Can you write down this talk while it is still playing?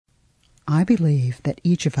I believe that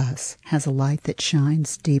each of us has a light that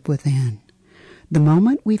shines deep within. The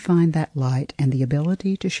moment we find that light and the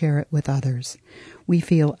ability to share it with others, we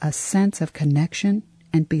feel a sense of connection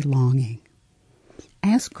and belonging.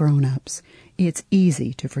 As grown-ups, it's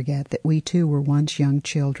easy to forget that we too were once young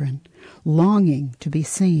children, longing to be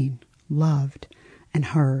seen, loved, and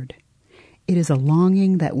heard. It is a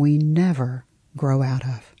longing that we never grow out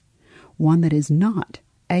of, one that is not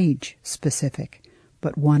age-specific,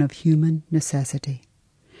 but one of human necessity.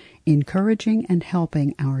 Encouraging and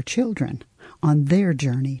helping our children on their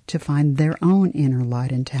journey to find their own inner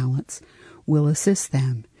light and talents will assist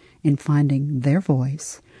them in finding their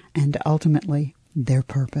voice and ultimately their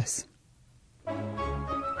purpose.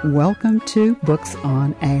 Welcome to Books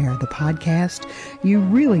on Air, the podcast you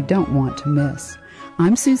really don't want to miss.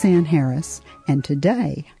 I'm Suzanne Harris, and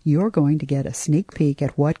today you're going to get a sneak peek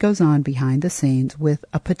at what goes on behind the scenes with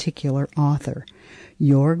a particular author.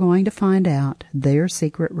 You're going to find out their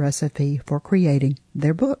secret recipe for creating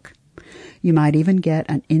their book. You might even get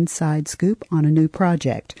an inside scoop on a new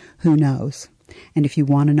project. Who knows? And if you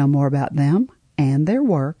want to know more about them and their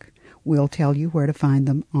work, we'll tell you where to find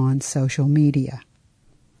them on social media.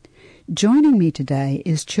 Joining me today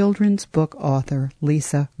is children's book author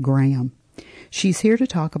Lisa Graham. She's here to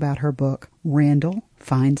talk about her book, Randall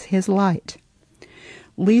Finds His Light.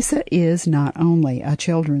 Lisa is not only a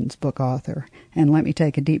children's book author, and let me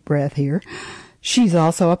take a deep breath here, she's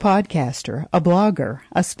also a podcaster, a blogger,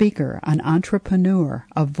 a speaker, an entrepreneur,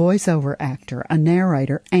 a voiceover actor, a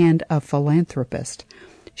narrator, and a philanthropist.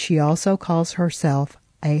 She also calls herself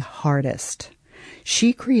a heartist.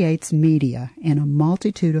 She creates media in a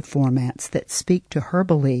multitude of formats that speak to her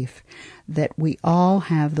belief that we all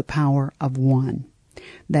have the power of one.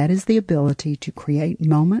 That is the ability to create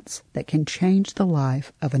moments that can change the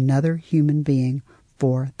life of another human being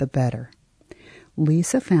for the better.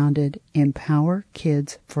 Lisa founded Empower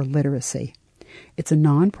Kids for Literacy. It's a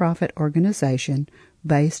nonprofit organization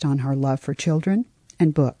based on her love for children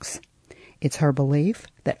and books. It's her belief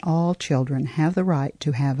that all children have the right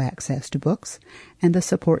to have access to books and the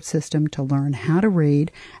support system to learn how to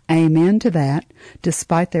read, amen to that,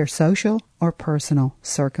 despite their social or personal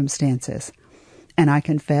circumstances. And I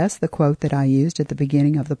confess the quote that I used at the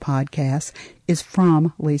beginning of the podcast is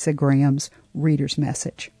from Lisa Graham's Reader's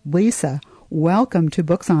Message. Lisa, welcome to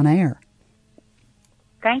Books on Air.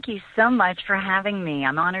 Thank you so much for having me.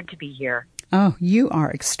 I'm honored to be here. Oh, you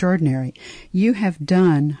are extraordinary. You have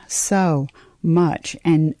done so much,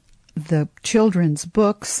 and the children's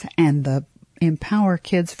books and the Empower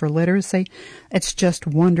Kids for Literacy, it's just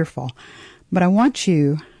wonderful. But I want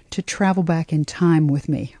you to travel back in time with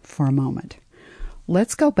me for a moment.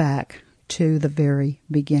 Let's go back to the very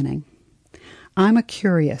beginning. I'm a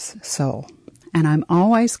curious soul, and I'm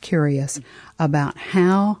always curious about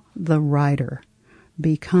how the writer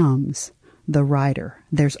becomes the writer.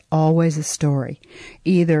 There's always a story.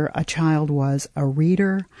 Either a child was a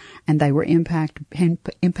reader and they were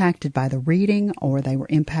impacted by the reading, or they were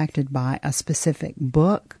impacted by a specific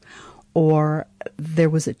book, or there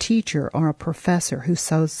was a teacher or a professor who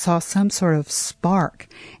saw some sort of spark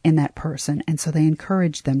in that person, and so they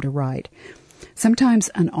encouraged them to write. Sometimes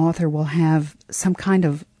an author will have some kind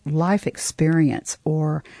of life experience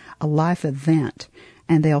or a life event,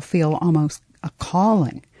 and they'll feel almost a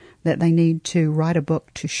calling that they need to write a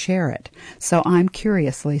book to share it. So I'm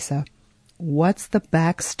curious, Lisa, what's the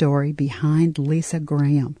backstory behind Lisa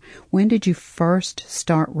Graham? When did you first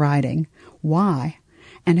start writing? Why?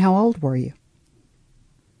 And how old were you?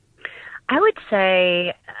 I would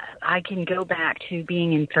say I can go back to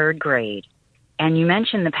being in third grade. And you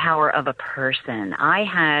mentioned the power of a person. I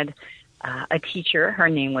had a teacher. Her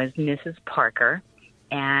name was Mrs. Parker,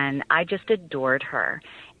 and I just adored her.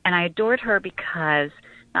 And I adored her because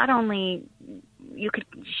not only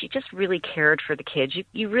she just really cared for the kids.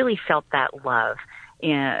 You really felt that love,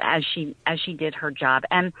 as she did her job.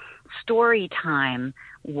 And story time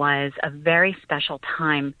was a very special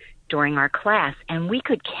time during our class, and we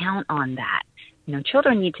could count on that. You know,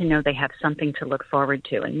 children need to know they have something to look forward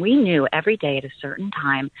to, and we knew every day at a certain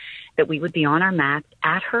time that we would be on our mat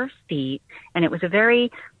at her feet, and it was a very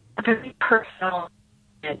personal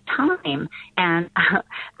time. And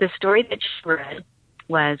the story that she read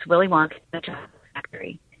was Willy Wonka and the Chocolate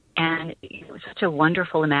Factory. And it was such a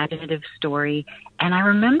wonderful, imaginative story. And I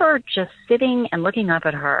remember just sitting and looking up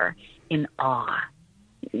at her in awe,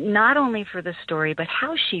 not only for the story, but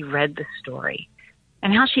how she read the story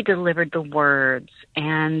and how she delivered the words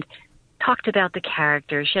and talked about the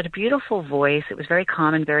characters. She had a beautiful voice. It was very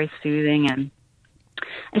calm and very soothing.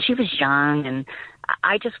 And she was young, and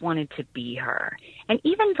I just wanted to be her. And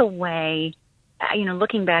even the way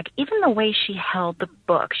looking back, even the way she held the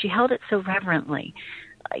book, she held it so reverently,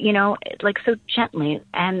 like so gently.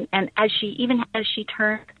 And as she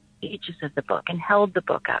turned pages of the book and held the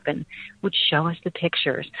book up and would show us the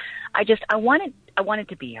pictures, I wanted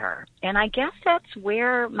to be her. And I guess that's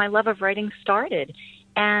where my love of writing started.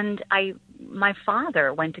 And my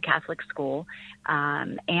father went to Catholic school,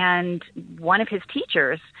 and one of his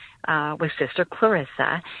teachers was Sister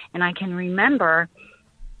Clarissa. And I can remember,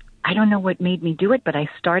 I don't know what made me do it, but I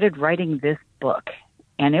started writing this book,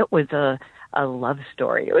 and it was a love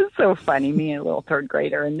story. It was so funny, me, a little third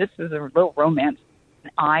grader, and this is a little romance.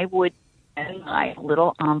 I would send my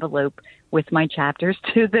little envelope with my chapters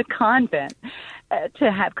to the convent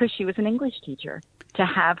to have, because she was an English teacher, to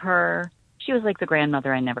have her. She was like the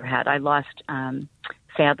grandmother I never had. I lost,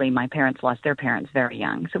 sadly, my parents lost their parents very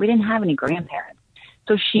young, so we didn't have any grandparents.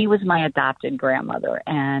 So she was my adopted grandmother,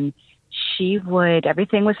 and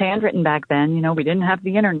everything was handwritten back then. We didn't have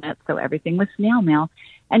the internet, so everything was snail mail.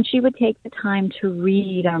 And she would take the time to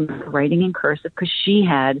read writing in cursive, because she's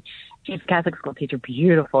a Catholic school teacher,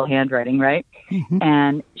 beautiful handwriting, right? Mm-hmm.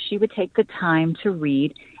 And she would take the time to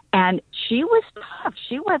read. And she was tough.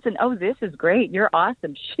 She wasn't, oh, this is great, you're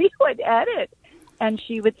awesome. She would edit. And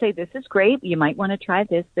she would say, this is great, you might want to try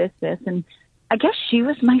this, this, this. And I guess she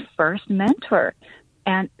was my first mentor.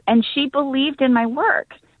 And she believed in my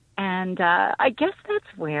work. And I guess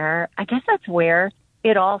that's where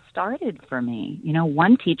it all started for me.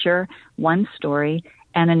 One teacher, one story,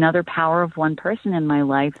 and another power of one person in my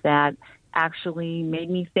life that actually made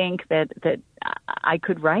me think that I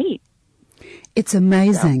could write. It's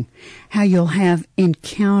amazing how you'll have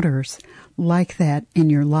encounters like that in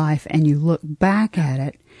your life, and you look back at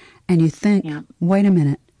it and you think, wait a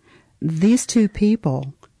minute, these two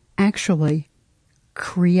people actually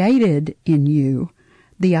created in you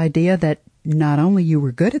the idea that not only you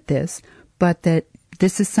were good at this, but that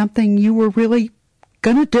this is something you were really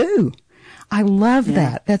going to do. I love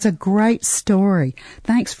that. That's a great story.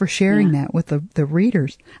 Thanks for sharing that with the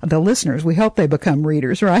readers, the listeners. We hope they become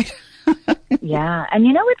readers, right? Yeah. And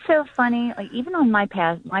it's so funny, like even on my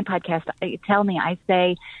podcast, I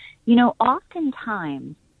say,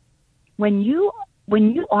 oftentimes when you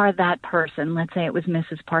are that person, let's say it was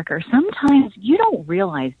Mrs. Parker, sometimes you don't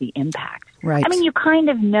realize the impact. Right. I mean, you kind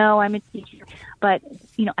of know I'm a teacher, but,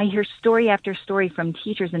 I hear story after story from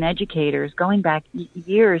teachers and educators going back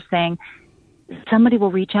years saying somebody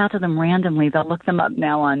will reach out to them randomly. They'll look them up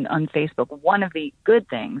now on Facebook. One of the good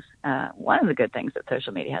things that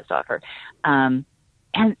social media has to offer. And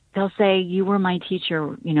they'll say, you were my teacher,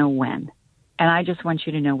 when? And I just want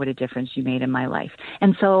you to know what a difference you made in my life.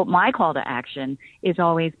 And so my call to action is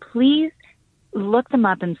always, please look them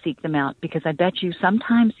up and seek them out, because I bet you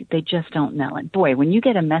sometimes they just don't know. And boy, when you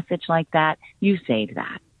get a message like that, you save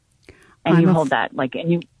that. And you hold that,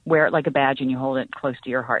 and you wear it like a badge, and you hold it close to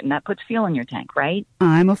your heart, and that puts fuel in your tank, right?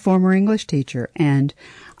 I'm a former English teacher, and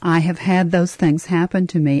I have had those things happen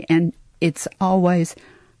to me, and it's always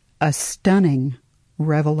a stunning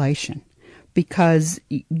revelation, because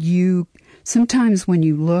sometimes when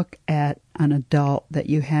you look at an adult that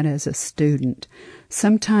you had as a student,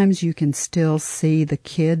 sometimes you can still see the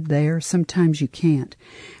kid there, sometimes you can't.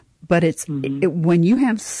 But when you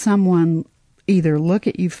have someone either look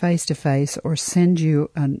at you face to face or send you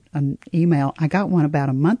an email. I got one about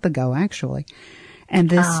a month ago, actually. And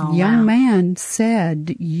this young man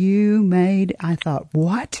said, I thought,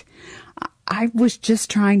 what? I was just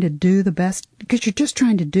trying to do the best, because you're just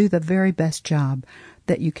trying to do the very best job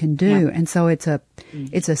that you can do. Yeah. And so it's a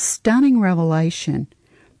stunning revelation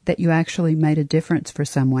that you actually made a difference for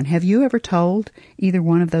someone. Have you ever told either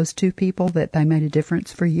one of those two people that they made a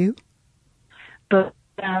difference for you? But,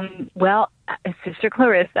 Sister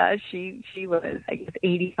Clarissa, she was, I guess,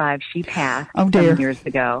 85. She passed some years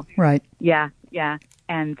ago. Right. Yeah.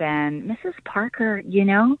 And then Mrs. Parker,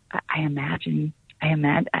 I imagine,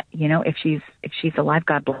 if she's alive,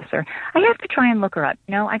 God bless her. I have to try and look her up.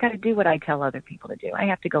 I got to do what I tell other people to do. I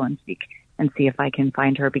have to go and speak and see if I can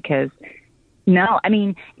find her, because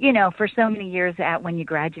for so many years when you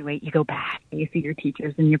graduate, you go back and you see your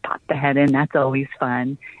teachers and you pop the head in. That's always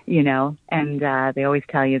fun, and they always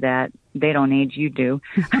tell you that they don't age, you do.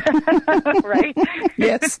 Right?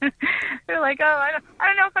 Yes. They're like, I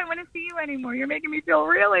don't know if I want to see you anymore. You're making me feel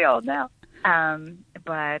really old now.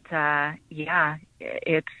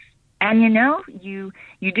 It's, and you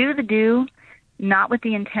do the do, not with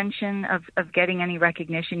the intention of getting any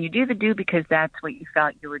recognition. You do the do because that's what you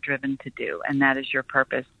felt you were driven to do, and that is your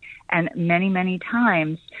purpose. And many, many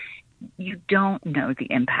times you don't know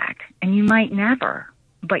the impact, and you might never,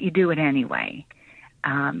 but you do it anyway.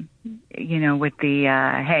 with the,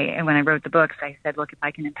 hey, and when I wrote the books, I said, look, if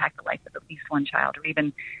I can impact the life of at least one child, or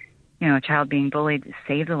even, a child being bullied, to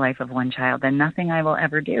save the life of one child, then nothing I will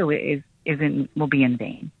ever do will be in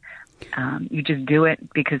vain. You just do it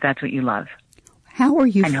because that's what you love. How were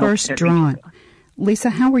you first drawn? Lisa,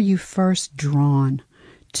 how were you first drawn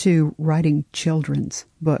to writing children's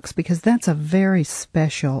books? Because that's a very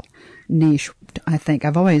special niche, I think.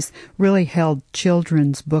 I've always really held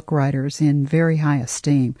children's book writers in very high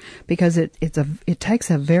esteem because it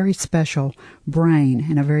takes a very special brain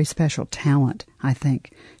and a very special talent, I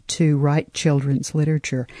think, to write children's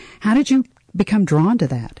literature. How did you become drawn to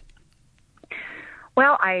that?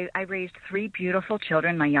 Well, I raised 3 beautiful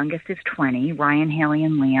children. My youngest is 20, Ryan, Haley,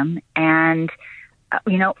 and Liam. And,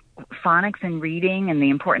 phonics and reading and the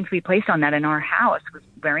importance we placed on that in our house was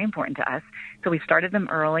very important to us. So we started them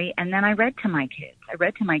early. And then I read to my kids. I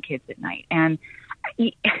read to my kids at night. And,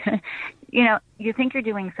 you think you're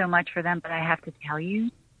doing so much for them, but I have to tell you,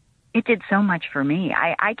 it did so much for me.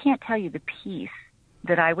 I can't tell you the peace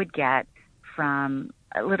that I would get from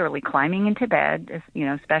literally climbing into bed,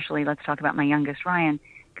 especially let's talk about my youngest, Ryan,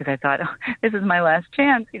 because I thought, this is my last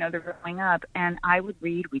chance, they're growing up. And I would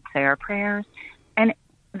read, we'd say our prayers. And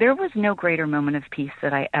there was no greater moment of peace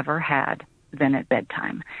that I ever had than at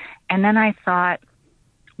bedtime. And then I thought,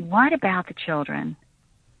 what about the children?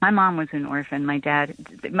 My mom was an orphan. My dad,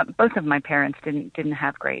 both of my parents didn't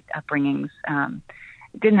have great upbringings,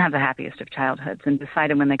 didn't have the happiest of childhoods, and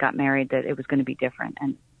decided when they got married that it was going to be different.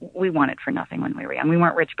 And we wanted for nothing when we were young. We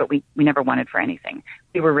weren't rich, but we never wanted for anything.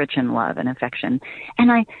 We were rich in love and affection.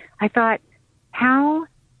 And I thought how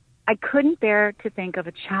I couldn't bear to think of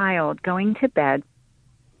a child going to bed,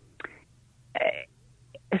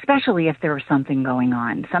 especially if there was something going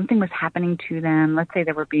on. Something was happening to them. Let's say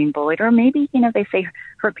they were being bullied, or maybe, they say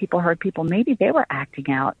hurt people. Maybe they were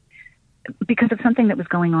acting out because of something that was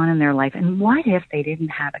going on in their life. And what if they didn't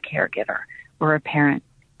have a caregiver or a parent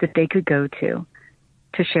that they could go to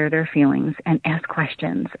share their feelings and ask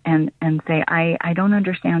questions and say, I don't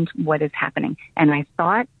understand what is happening. And I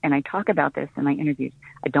thought, and I talk about this in my interviews,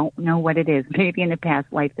 I don't know what it is. Maybe in a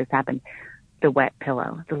past life this happened. The wet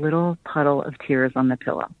pillow, the little puddle of tears on the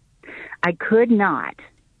pillow. I could not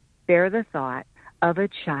bear the thought of a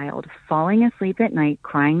child falling asleep at night,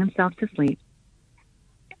 crying themselves to sleep.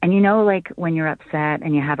 And like when you're upset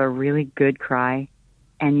and you have a really good cry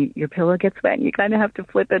and your pillow gets wet and you kind of have to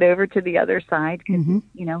flip it over to the other side because,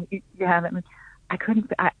 you have it. I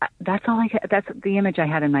couldn't, that's the image I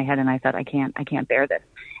had in my head. And I thought, I can't bear this.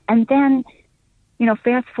 And then,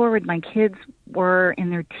 fast forward, my kids were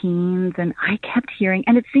in their teens and I kept hearing,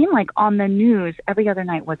 and it seemed like on the news every other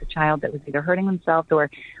night was a child that was either hurting themselves or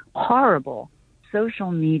horrible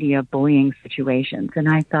social media bullying situations. And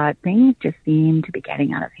I thought things just seem to be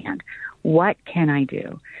getting out of hand. What can I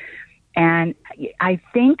do? And I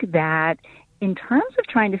think that in terms of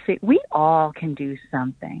trying to say, we all can do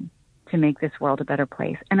something to make this world a better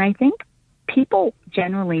place. And I think people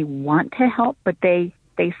generally want to help, but they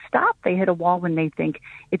stop. They hit a wall when they think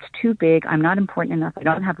it's too big. I'm not important enough. I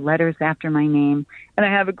don't have letters after my name. And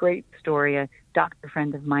I have a great story. A doctor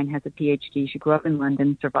friend of mine has a PhD. She grew up in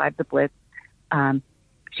London, survived the Blitz.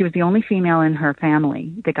 She was the only female in her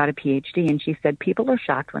family that got a PhD. And she said, people are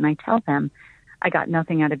shocked when I tell them I got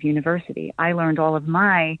nothing out of university. I learned all of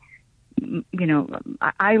my,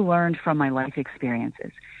 I learned from my life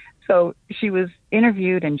experiences. So she was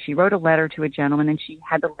interviewed and she wrote a letter to a gentleman and she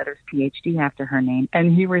had the letters PhD after her name.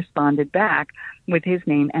 And he responded back with his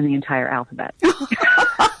name and the entire alphabet.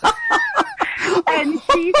 and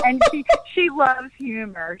she loves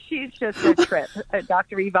humor. She's just a trip,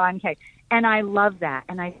 Dr. Yvonne K. And I love that.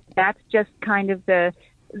 And that's just kind of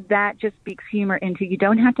that just speaks humor into, you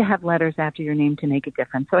don't have to have letters after your name to make a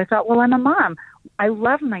difference. So I thought, well, I'm a mom. I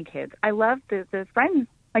love my kids. I love the friends,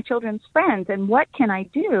 my children's friends. And what can I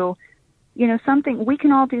do? Something, we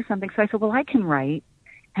can all do something. So I said, well, I can write.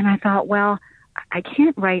 And I thought, well, I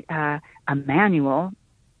can't write a manual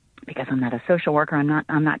because I'm not a social worker.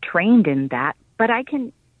 I'm not trained in that, but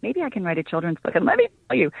maybe I can write a children's book. And let me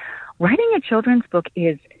tell you, writing a children's book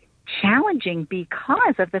is challenging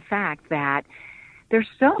because of the fact that there's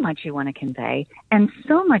so much you want to convey and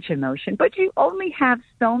so much emotion, but you only have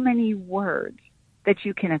so many words that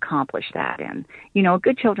you can accomplish that in. A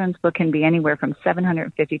good children's book can be anywhere from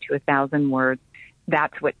 750 to 1,000 words.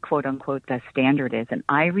 That's what, quote unquote, the standard is. And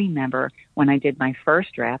I remember when I did my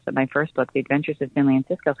first draft of my first book, The Adventures of Finley and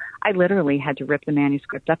Cisco, I literally had to rip the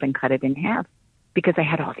manuscript up and cut it in half because I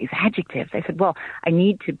had all these adjectives. I said, well, I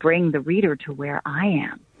need to bring the reader to where I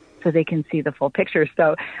am so they can see the full picture.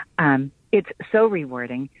 So, It's so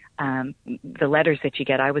rewarding. The letters that you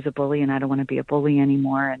get, I was a bully and I don't want to be a bully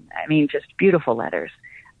anymore. And I mean, just beautiful letters.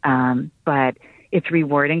 But it's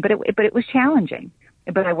rewarding, but it was challenging.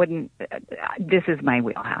 But I wouldn't, this is my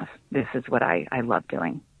wheelhouse. This is what I love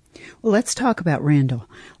doing. Well, let's talk about Randall.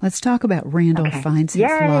 Let's talk about Randall Finds His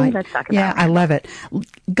Light. Let's talk about Yeah, Randall. I love it.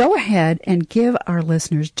 Go ahead and give our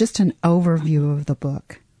listeners just an overview of the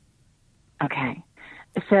book. Okay.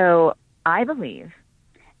 So I believe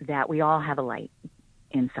that we all have a light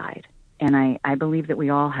inside. And I believe that we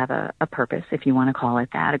all have a purpose, if you want to call it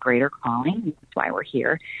that, a greater calling. That's why we're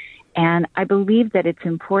here. And I believe that it's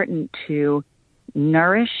important to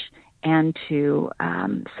nourish and to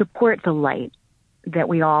support the light that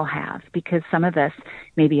we all have, because some of us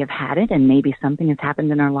maybe have had it and maybe something has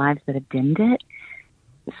happened in our lives that have dimmed it.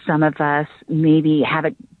 Some of us maybe have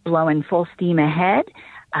it blowing full steam ahead,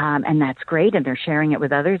 and that's great, and they're sharing it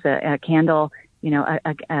with others. A candle,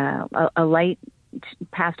 a light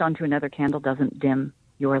passed on to another candle doesn't dim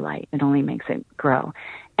your light. It only makes it grow.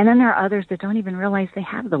 And then there are others that don't even realize they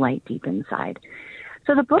have the light deep inside.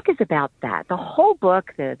 So the book is about that. The whole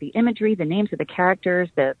book, the imagery, the names of the characters,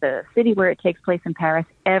 the city where it takes place in Paris,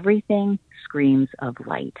 everything screams of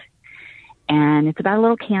light. And it's about a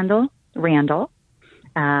little candle, Randall,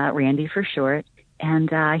 Randy for short, and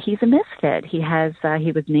he's a misfit. He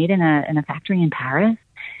was made in a factory in Paris,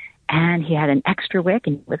 and he had an extra wick,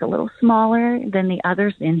 and it was a little smaller than the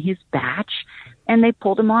others in his batch, and they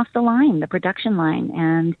pulled him off the line, the production line,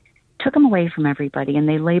 and took him away from everybody, and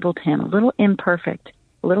they labeled him a little imperfect.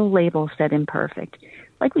 A little label said imperfect.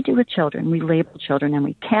 Like we do with children. We label children and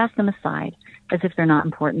we cast them aside as if they're not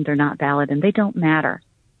important, they're not valid, and they don't matter.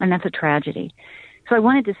 And that's a tragedy. So I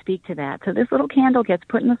wanted to speak to that. So this little candle gets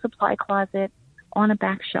put in the supply closet on a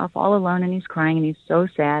back shelf all alone, and he's crying, and he's so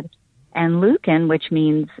sad. And Lucan, which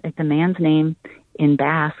means it's a man's name in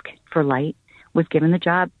Basque for light, was given the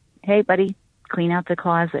job, hey, buddy, clean out the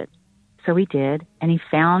closet. So he did, and he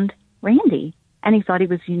found Randy, and he thought he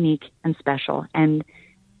was unique and special. And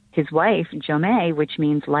his wife, Jome, which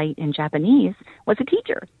means light in Japanese, was a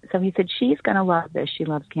teacher. So he said, she's going to love this. She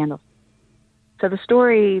loves candles. So the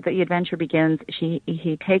story, the adventure begins,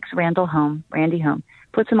 he takes Randy home,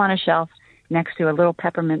 puts him on a shelf next to a little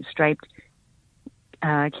peppermint striped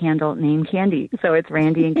candle named Candy. So it's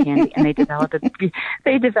Randy and Candy, and they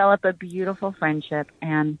develop a beautiful friendship.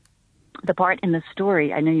 And the part in the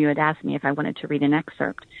story, I know you had asked me if I wanted to read an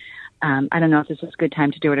excerpt. I don't know if this is a good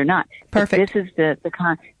time to do it or not. Perfect.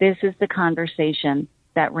 This is the conversation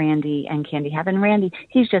that Randy and Candy have. And Randy,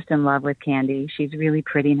 he's just in love with Candy. She's really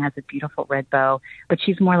pretty and has a beautiful red bow, but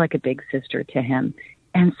she's more like a big sister to him.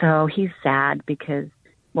 And so he's sad because,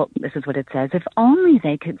 well, this is what it says. If only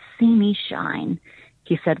they could see me shine,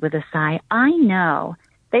 he said with a sigh. I know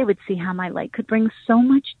they would see how my light could bring so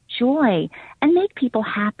much joy and make people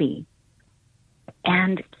happy.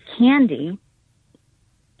 And Candy,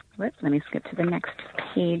 let me skip to the next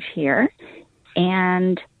page here.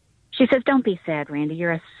 And she says, don't be sad, Randy.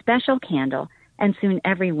 You're a special candle, and soon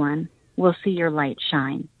everyone will see your light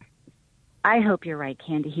shine. I hope you're right,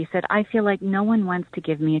 Candy, he said. I feel like no one wants to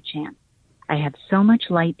give me a chance. I have so much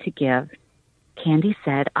light to give. Candy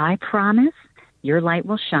said, I promise your light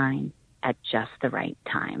will shine at just the right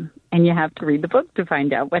time. And you have to read the book to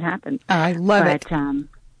find out what happened. I love it.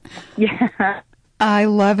 Yeah. I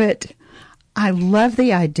love it. I love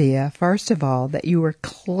the idea, first of all, that you were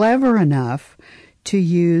clever enough to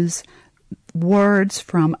use words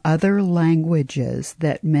from other languages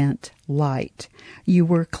that meant light. You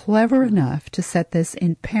were clever enough to set this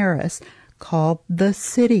in Paris, called the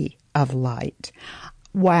City of Light.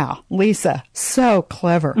 Wow, Lisa, so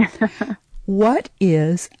clever. What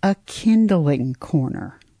is a kindling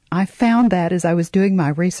corner? I found that as I was doing my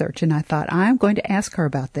research, and I thought, I'm going to ask her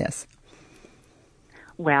about this.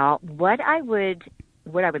 Well, what I would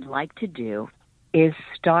like to do is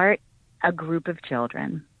start a group of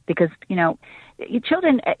children, because,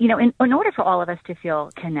 children, in order for all of us to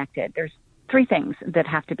feel connected, there's three things that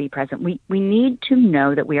have to be present. We need to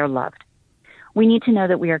know that we are loved. We need to know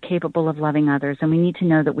that we are capable of loving others, and we need to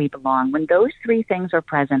know that we belong. When those three things are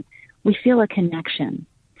present, we feel a connection.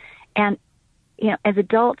 And, as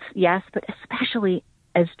adults, yes, but especially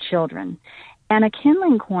as children. And a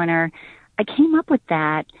kindling corner, I came up with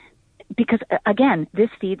that because, again, this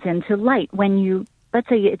feeds into light. When you, let's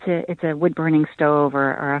say it's a wood-burning stove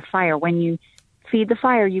or a fire, when you feed the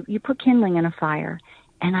fire, you put kindling in a fire.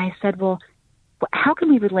 And I said, well, how can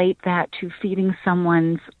we relate that to feeding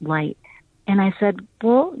someone's light? And I said,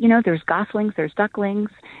 well, there's goslings, there's ducklings,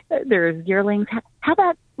 there's yearlings. How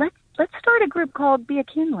about let's start a group called Be a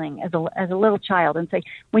Kindling as a little child and say,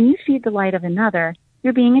 when you feed the light of another,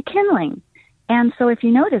 you're being a kindling. And so if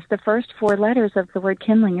you notice, the first 4 letters of the word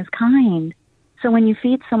kindling is kind. So when you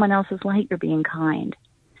feed someone else's light, you're being kind.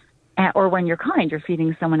 Or when you're kind, you're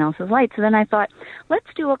feeding someone else's light. So then I thought, let's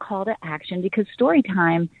do a call to action, because story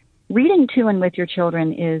time, reading to and with your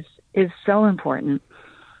children is so important.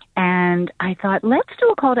 And I thought, let's do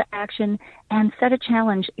a call to action and set a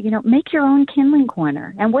challenge. Make your own kindling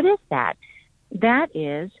corner. And what is that? That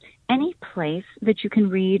is any place that you can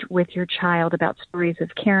read with your child about stories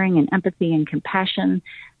of caring and empathy and compassion.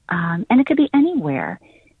 And it could be anywhere.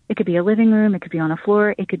 It could be a living room. It could be on a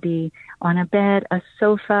floor. It could be on a bed, a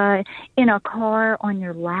sofa, in a car, on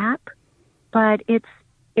your lap. But it's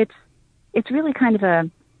really kind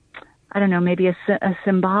of maybe a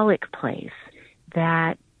symbolic place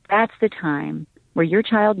that's the time where your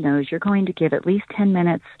child knows you're going to give at least 10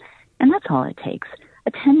 minutes, and that's all it takes.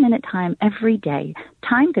 A 10-minute time every day,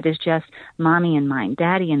 time that is just mommy and mine,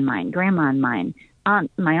 daddy and mine, grandma and mine,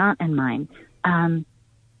 my aunt and mine,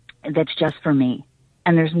 that's just for me.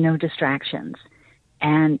 And there's no distractions.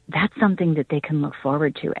 And that's something that they can look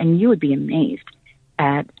forward to. And you would be amazed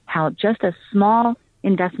at how just a small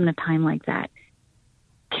investment of time like that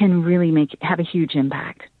can really have a huge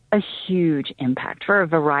impact for a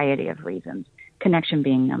variety of reasons, connection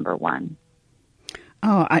being number one.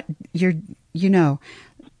 Oh,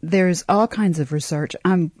 there's all kinds of research.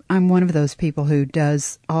 I'm one of those people who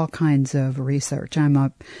does all kinds of research.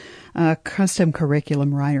 I'm a custom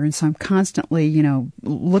curriculum writer, and so I'm constantly,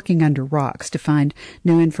 looking under rocks to find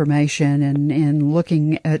new information and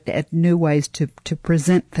looking at new ways to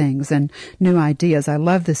present things and new ideas. I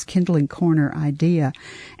love this Kindling Corner idea,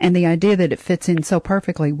 and the idea that it fits in so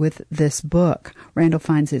perfectly with this book, Randall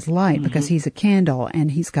Finds His Light, because he's a candle and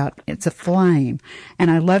it's a flame. And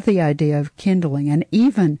I love the idea of kindling, and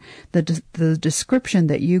even the description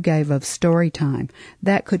that you gave of story time,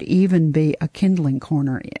 that could even be a kindling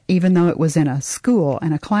corner. Even though it was in a school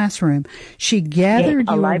and a classroom, she gathered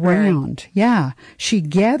you around. Yeah, she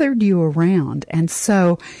gathered you around. And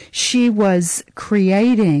so she was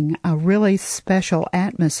creating a really special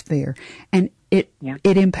atmosphere. And it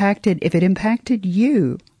impacted, if it impacted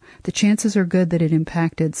you, the chances are good that it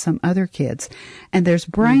impacted some other kids. And there's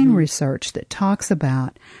brain research that talks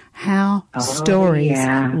about how stories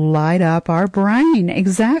light up our brain.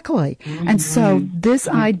 Exactly. And so this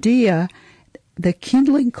idea, the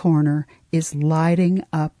Kindling Corner, is lighting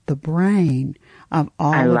up the brain of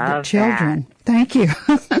all of the children. That. Thank you.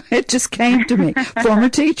 It just came to me. Former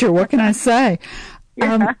teacher, what can I say?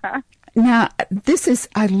 Now,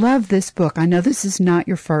 I love this book. I know this is not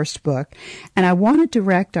your first book, and I want to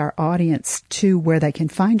direct our audience to where they can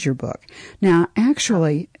find your book. Now,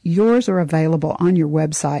 actually, yours are available on your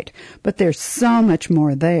website, but there's so much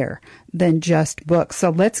more there than just books. So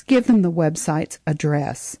let's give them the website's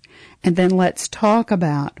address, and then let's talk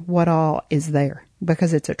about what all is there,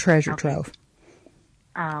 because it's a treasure trove.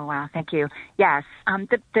 Oh, wow. Thank you. Yes.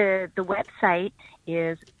 The website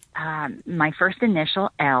is my first initial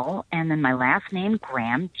L, and then my last name,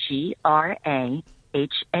 Graham, Graham,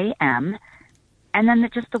 and then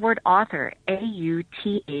just the word author,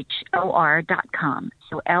 author.com.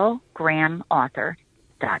 So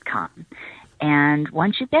lgrahamauthor.com. And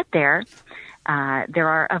once you get there, there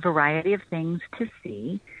are a variety of things to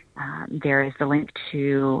see. There is the link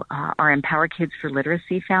to our Empower Kids for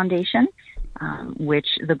Literacy Foundation,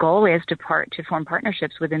 which the goal is to form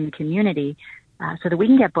partnerships within the community so that we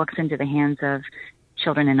can get books into the hands of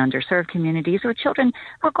children in underserved communities or children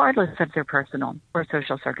regardless of their personal or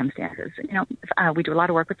social circumstances. We do a lot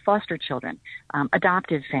of work with foster children,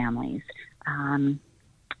 adoptive families, the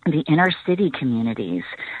inner city communities,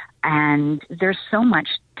 and there's so much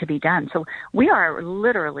to be done. So we are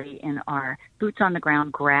literally in our boots on the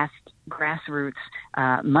ground, grassroots,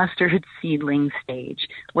 mustard seedling stage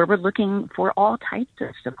where we're looking for all types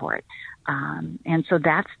of support. And so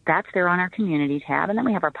that's there on our community tab. And then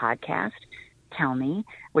we have our podcast, Tell Me,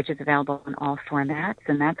 which is available in all formats.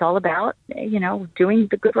 And that's all about, doing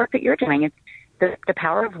the good work that you're doing. It's the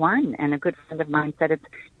power of one. And a good friend of mine said it's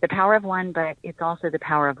the power of one, but it's also the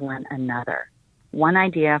power of one another. One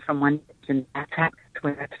idea from one person, that's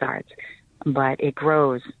where it starts. But it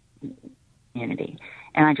grows in the community.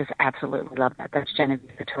 And I just absolutely love that. That's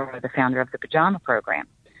Genevieve Vitoro, the founder of the Pajama Program.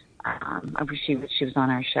 I wish she was on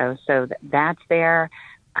our show. So that's there.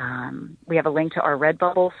 We have a link to our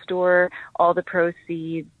Redbubble store. All the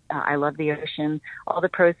proceeds, I love the ocean, all the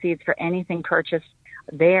proceeds for anything purchased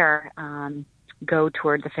there go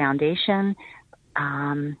toward the foundation.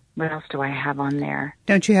 What else do I have on there?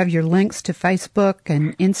 Don't you have your links to Facebook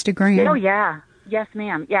and Instagram? Oh, yeah. Yes,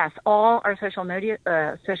 ma'am. Yes, all our social media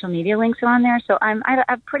links are on there. So I have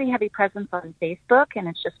a pretty heavy presence on Facebook, and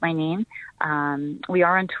it's just my name. We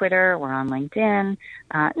are on Twitter. We're on LinkedIn.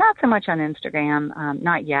 Not so much on Instagram,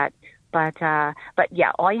 not yet. But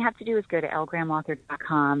yeah, all you have to do is go to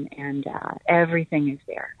lgrahamauthor.com, and everything is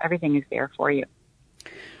there. Everything is there for you.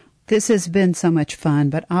 This has been so much fun,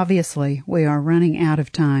 but obviously we are running out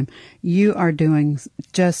of time. You are doing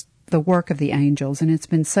just the work of the angels, and it's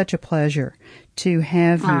been such a pleasure to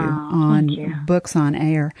have you on Books on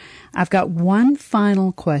Air. I've got one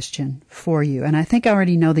final question for you, and I think I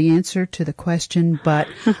already know the answer to the question, but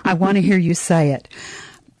I want to hear you say it.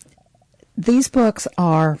 These books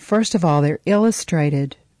are, first of all, they're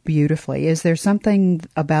illustrated beautifully. Is there something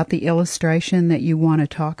about the illustration that you want to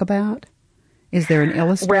talk about? Is there an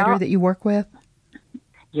illustrator that you work with?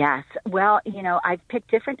 Yes. Well, I've picked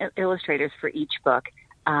different illustrators for each book.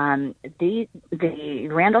 The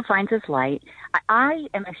Randall Finds His Light. I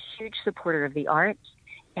am a huge supporter of the arts,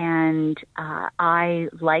 and I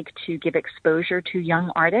like to give exposure to young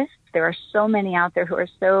artists. There are so many out there who are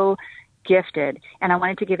so gifted, and I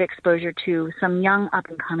wanted to give exposure to some young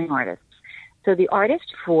up-and-coming artists. So the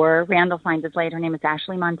artist for Randall Finds His Light, her name is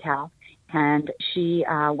Ashley Montel, and she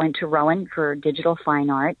went to Rowan for digital fine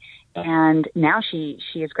art, and now she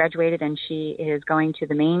has graduated, and she is going to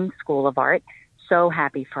the Maine School of Art. So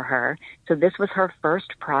happy for her. So this was her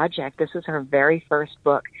first project. This was her very first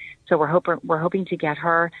book. So we're hoping to get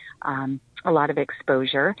her a lot of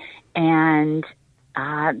exposure. And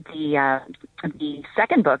the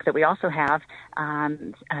second book that we also have,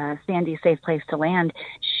 Sandy's Safe Place to Land,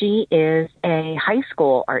 she is a high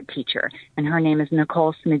school art teacher, and her name is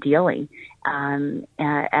Nicole Smedile,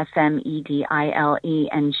 Smedile,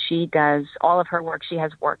 and she does all of her work. She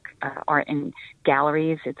has art in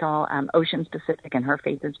galleries. It's all ocean specific, and her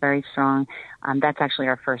faith is very strong. That's actually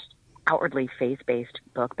our first outwardly faith-based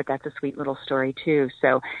book, but that's a sweet little story too.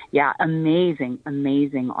 So yeah, amazing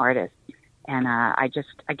artists. And I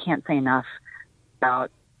can't say enough about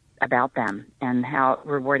them and how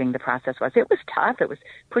rewarding the process was. It was tough. It was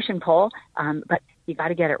push and pull, but you got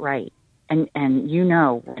to get it right. And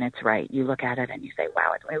when it's right. You look at it and you say,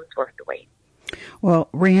 wow, it was worth the wait. Well,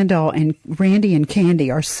 Randy and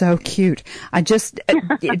Candy are so cute.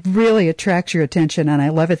 It really attracts your attention, and I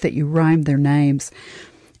love it that you rhyme their names.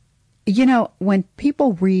 When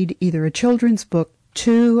people read either a children's book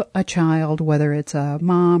to a child, whether it's a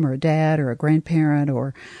mom or a dad or a grandparent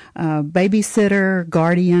or a babysitter,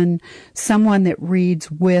 guardian, someone that reads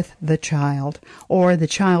with the child, or the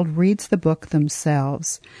child reads the book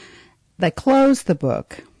themselves, they close the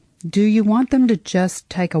book. Do you want them to just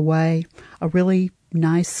take away a really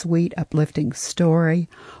nice, sweet, uplifting story?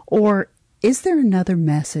 Or is there another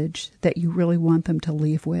message that you really want them to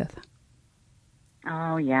leave with?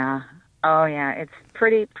 Oh, yeah. It's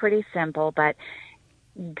pretty simple, but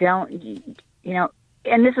don't,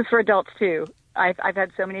 and this is for adults too. I've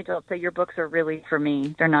had so many adults say your books are really for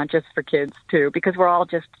me. They're not just for kids too, because we're all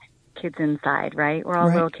just kids inside, right? We're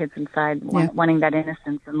all little kids inside wanting that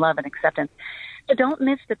innocence and love and acceptance. So don't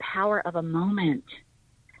miss the power of a moment.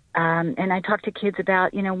 And I talk to kids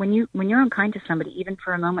about, when you're unkind to somebody, even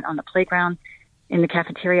for a moment on the playground, in the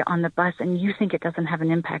cafeteria, on the bus, and you think it doesn't have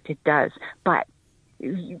an impact, it does. But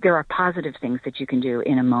there are positive things that you can do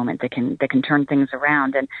in a moment that can turn things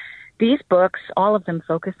around. And these books, all of them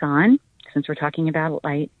focus on, since we're talking about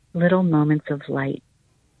light, little moments of light,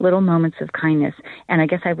 little moments of kindness. And I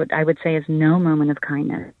guess I would say is no moment of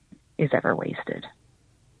kindness is ever wasted.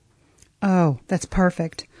 Oh, that's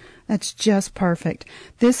perfect. That's just perfect.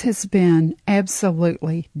 This has been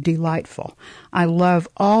absolutely delightful. I love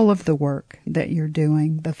all of the work that you're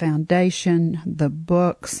doing, the foundation, the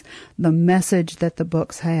books, the message that the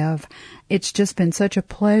books have. It's just been such a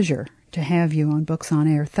pleasure to have you on Books on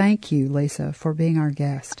Air. Thank you, Lisa, for being our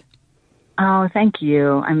guest. Oh, thank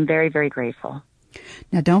you. I'm very, very grateful.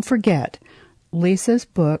 Now, don't forget, Lisa's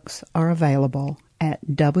books are available at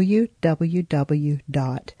www.L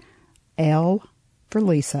for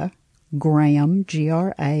Lisa, Graham,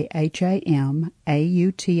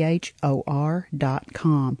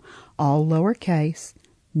 GRAHAMAUTHOR.com. All lowercase,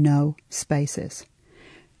 no spaces.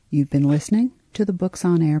 You've been listening to the Books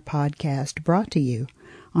on Air podcast, brought to you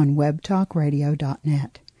on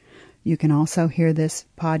webtalkradio.net. You can also hear this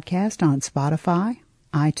podcast on Spotify,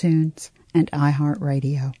 iTunes, and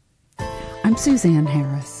iHeartRadio. I'm Suzanne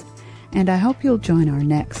Harris, and I hope you'll join our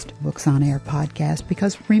next Books on Air podcast,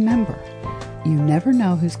 because remember, you never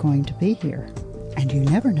know who's going to be here, and you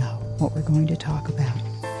never know what we're going to talk about.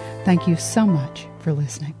 Thank you so much for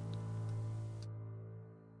listening.